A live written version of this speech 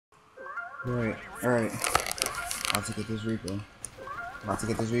Alright, alright. About to get this Reaper.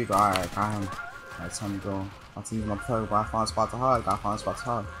 Alright, got him. Alright, time to go. About to use my plug, but I found a spot to hide.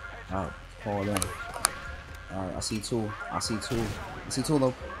 Alright, pull it in. Alright, I see two. I see two of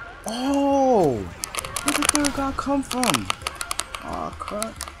them. Oh! Where'd the third guy come from? Aw,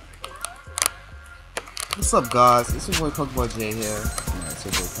 crap. What's up, guys? It's your boy Cookboy J here. Yeah, it's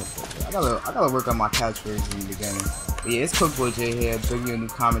your boy Cookboy J. I gotta work on my catchphrase in the beginning. But yeah, it's Cookboy J here, bringing you a new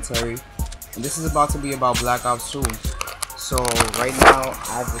commentary. And this is about to be about Black Ops 2. So right now,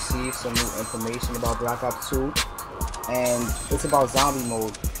 I've received some new information about Black Ops 2, and it's about zombie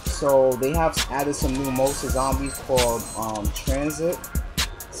mode. So they have added some new modes to zombies called Transit,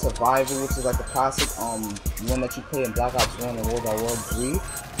 Survival, which is like the classic one that you play in Black Ops 1 and World at War 3.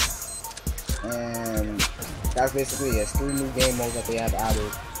 And that's basically it. It's 3 new game modes that they have added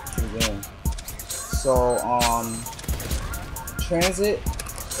to the game. So Transit,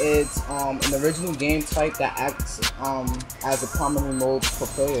 it's an original game type that acts as a primary mode for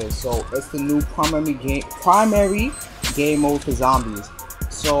players. So it's the new primary game mode for zombies.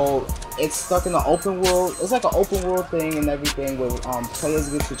 So it's stuck in the open world. It's like an open world thing and everything, where players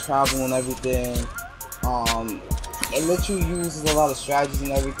get to travel and everything. It lets you use a lot of strategies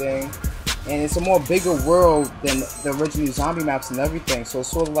and everything. And it's a more bigger world than the original zombie maps and everything. So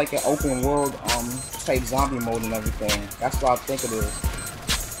it's sort of like an open world type zombie mode and everything. That's what I think it is.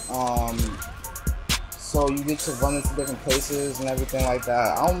 So you get to run into different places and everything like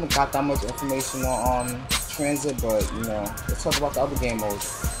that. I don't got that much information on Transit, but you know, let's talk about the other game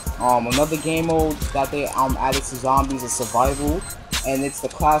modes. Another game mode that they added to zombies is Survival, and it's the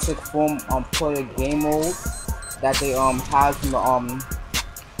classic form player game mode that they had from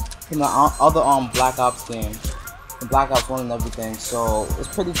the other Black Ops game, the Black Ops 1 and everything. So it's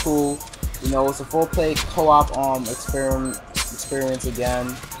pretty cool. You know, it's a full-play co-op experience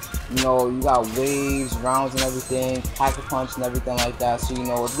again. You know, you got waves, rounds and everything, pack-a-punch and everything like that. So you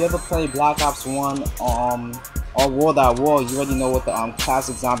know, if you ever play Black Ops 1 or World at War, you already know what the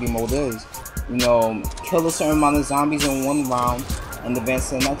classic zombie mode is. You know, kill a certain amount of zombies in one round and advance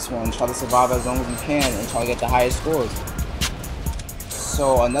to the next one. Try to survive as long as you can and try to get the highest scores.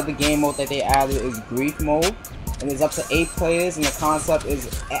 So another game mode that they added is Grief mode, and it's up to 8 players, and the concept is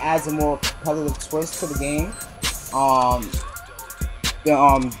it adds a more competitive twist to the game.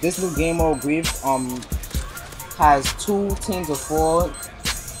 This new game mode, Grief, has 2 teams of 4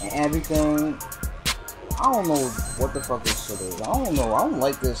 and everything. I don't know what the fuck this shit is. I don't know. I don't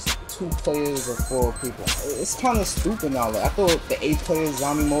like this 2 players of 4 people. It's kind of stupid now. Like, I thought the 8 player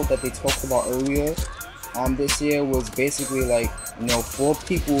zombie mode that they talked about earlier this year was basically like, you know,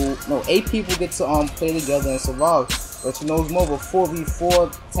 8 people get to play together and survive. But you know, it's more of a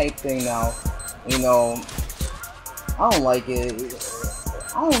 4v4 type thing now. You know, I don't like it.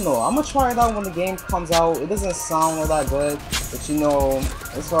 I don't know. I'm gonna try it out when the game comes out. It doesn't sound all that good, but you know,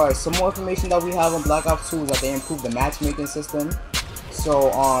 as far as some more information that we have on Black Ops 2 is that they improved the matchmaking system.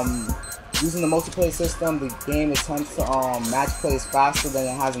 So using the multiplayer system, the game attempts to match players faster than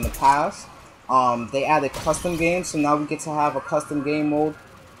it has in the past. They added custom games, so now we get to have a custom game mode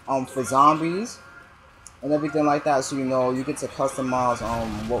for zombies and everything like that. So you know, you get to customize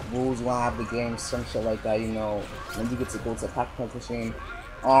what rules you want to have the game, some shit like that. You know, and you get to go to the pack-a-punch machine.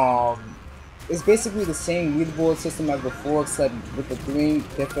 It's basically the same leaderboard system as before, except with the 3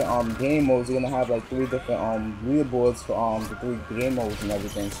 different game modes. You're gonna have like 3 different leaderboards for the 3 game modes and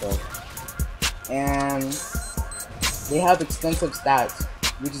everything. So, and they have extensive stats,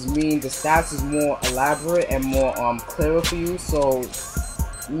 which means the stats is more elaborate and more clearer for you. So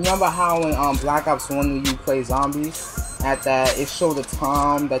remember how in Black Ops 1 when you play zombies, at that it showed the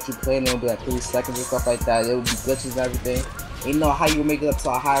time that you played and it would be like 3 seconds and stuff like that. It would be glitches and everything. And you know how you make it up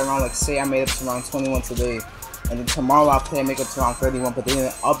to a high round, like say I made it up to around 21 today, and then tomorrow I play and make it up to around 31, but they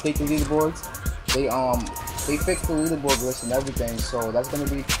didn't update the leaderboards. They fixed the leaderboard glitch and everything, so that's gonna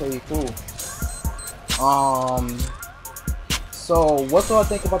be pretty cool. So what do I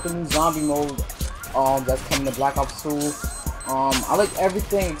think about the new zombie mode that's coming to Black Ops 2? I like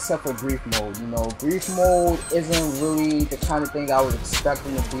everything except for Grief mode. You know, Grief mode isn't really the kind of thing I was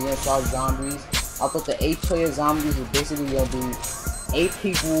expecting to be inside zombies. I thought the 8 player zombies was basically gonna be 8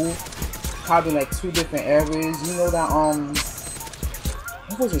 people, probably like 2 different areas. You know that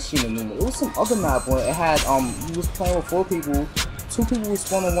what was it, Shima? It was some other map where it had you was playing with 4 people. 2 people would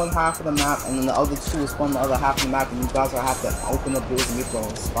spawn on one half of the map, and then the other 2 would spawn on the other half of the map, and you guys would have to open up doors and get your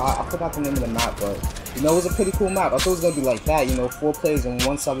own spot. I forgot the name of the map, but you know, it was a pretty cool map. I thought it was gonna be like that. You know, 4 players on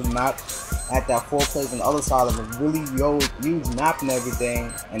one side of the map, at that 4 players on the other side of a really huge map and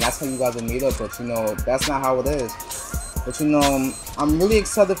everything, and that's how you guys would meet up. But you know, that's not how it is. But you know, I'm really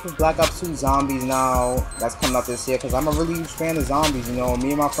excited for Black Ops 2 Zombies now. That's coming out this year because I'm a really huge fan of zombies. You know, me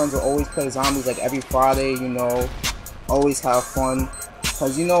and my friends will always play zombies like every Friday. You know, always have fun.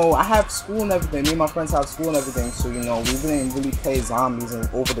 Cause you know, I have school and everything. Me and my friends have school and everything. So you know, we didn't really play zombies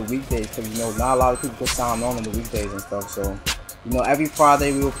over the weekdays because you know, not a lot of people could sign on the weekdays and stuff. So you know, every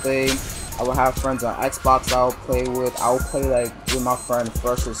Friday we will play. I would have friends on Xbox I would play with. I would play like with my friend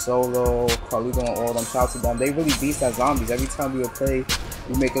Fresh or Solo, Carlito and all them. Shout out to them. They really beast at zombies. Every time we would play,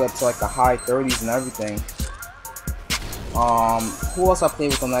 we make it up to like the high 30s and everything. Who else I play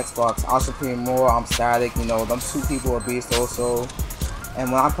with on Xbox? Also play more. I'm Static. You know, them two people are beast also. And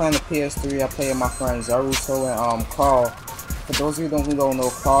when I play on the PS3, I play with my friends Zaruto and Carl. For those of you who don't know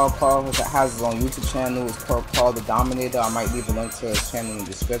Carl has his own YouTube channel. It's called Carl the Dominator. I might leave a link to his channel in the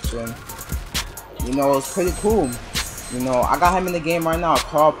description. You know, it's pretty cool. You know, I got him in the game right now.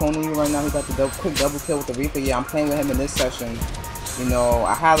 Carl Pony right now. He got the quick double kill with the Reaper. Yeah, I'm playing with him in this session. You know,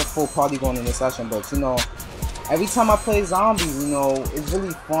 I had a full party going in this session, but you know, every time I play zombies, you know, it's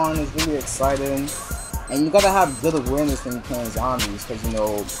really fun. It's really exciting. And you gotta have good awareness when you're playing zombies, because you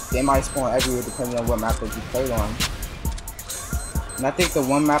know, they might spawn everywhere depending on what map that you played on. And I think the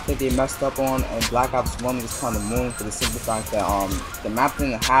one map that they messed up on Black Ops 1 was kind of Moon, for the simple fact that the map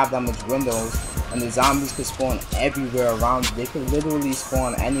didn't have that much windows, and the zombies could spawn everywhere around. They could literally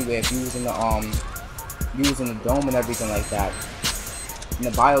spawn anywhere if you was in the dome and everything like that, in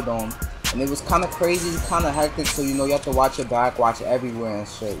the biodome. And it was kind of crazy, kind of hectic, so you know you have to watch your back, watch everywhere and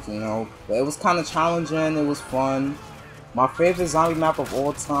shit, you know. But it was kind of challenging, it was fun. My favorite zombie map of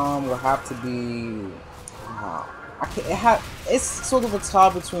all time would have to be, it's sort of a tie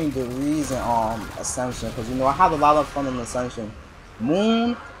between Degrees and Ascension, because you know I had a lot of fun in Ascension.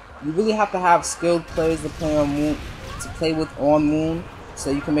 Moon, you really have to have skilled players to play on Moon, on Moon,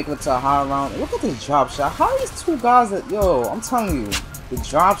 so you can make it to a high round. Look at this drop shot. How are these two guys that, yo, I'm telling you, the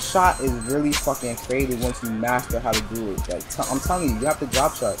drop shot is really fucking crazy once you master how to do it. Like, I'm telling you, you have to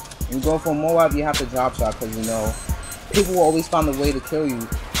drop shot. When you go for MOAB, you have to drop shot, because you know, people will always find a way to kill you.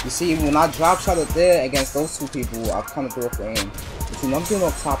 You see, when I drop shot it there against those two people, I kind of go for aim. But you know, I'm getting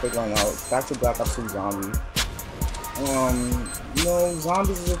off topic right now. Back to Black Ops 2 Zombies. You know,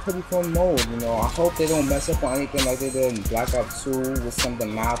 zombies is a pretty fun mode. You know, I hope they don't mess up on anything like they did in Black Ops 2 with some of the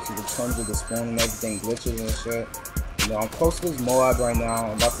maps, with the terms of the spawn and everything, glitches and shit. You know, I'm close to this MOAB right now.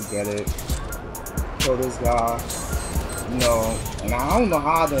 I'm about to get it. Kill this guy. You know, and I don't know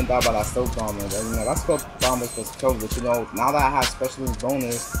how I didn't die by that stealth bomber. But, you know, that stealth bomber was supposed to kill. But you know, now that I have specialist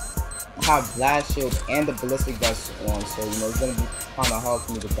bonus, I have blast shield and the ballistic vest on. So you know, it's gonna be kind of hard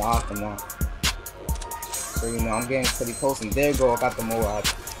for me to die from that. So you know, I'm getting pretty close. And there you go, I got the MOAB.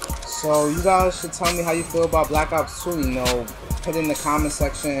 So you guys should tell me how you feel about Black Ops 2. You know, put in the comment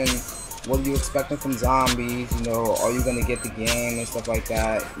section. What are you expecting from zombies? You know, are you gonna get the game and stuff like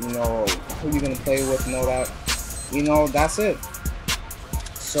that? You know, who you gonna play with and all that. You know, that's it.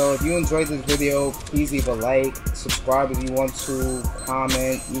 So if you enjoyed this video, please leave a like, subscribe if you want to,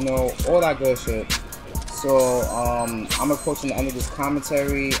 comment, you know, all that good shit. So I'm approaching the end of this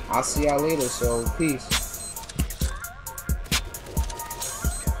commentary. I'll see y'all later, so peace.